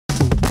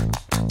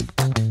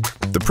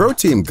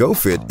ProTeam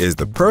GoFit is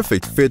the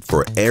perfect fit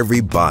for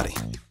every body.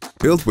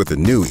 Built with a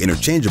new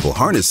interchangeable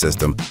harness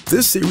system,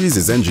 this series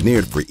is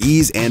engineered for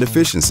ease and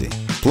efficiency.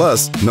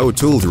 Plus, no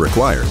tools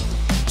required.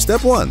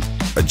 Step 1.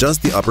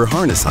 Adjust the upper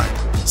harness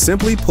height.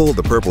 Simply pull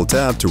the purple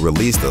tab to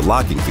release the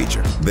locking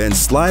feature. Then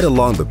slide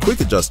along the quick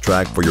adjust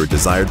track for your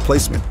desired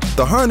placement.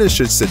 The harness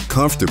should sit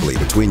comfortably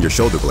between your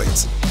shoulder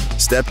blades.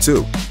 Step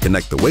 2.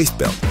 Connect the waist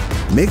belt.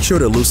 Make sure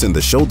to loosen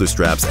the shoulder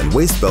straps and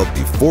waist belt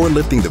before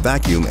lifting the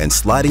vacuum and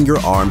sliding your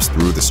arms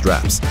through the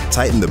straps.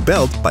 Tighten the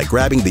belt by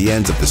grabbing the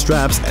ends of the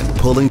straps and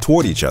pulling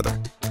toward each other.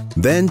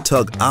 Then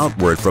tug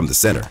outward from the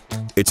center.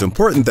 It's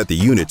important that the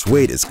unit's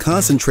weight is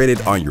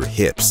concentrated on your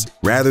hips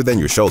rather than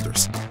your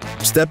shoulders.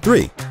 Step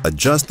 3.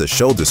 Adjust the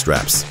shoulder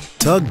straps.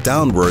 Tug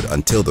downward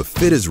until the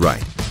fit is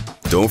right.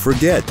 Don't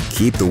forget,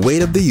 keep the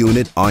weight of the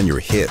unit on your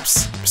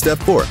hips. Step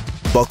 4.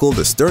 Buckle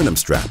the sternum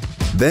strap.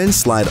 Then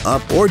slide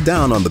up or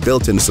down on the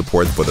built-in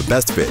support for the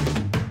best fit.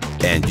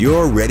 And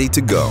you're ready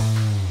to go.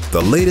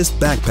 The latest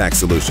backpack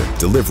solution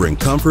delivering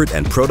comfort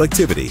and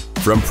productivity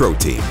from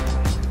ProTeam.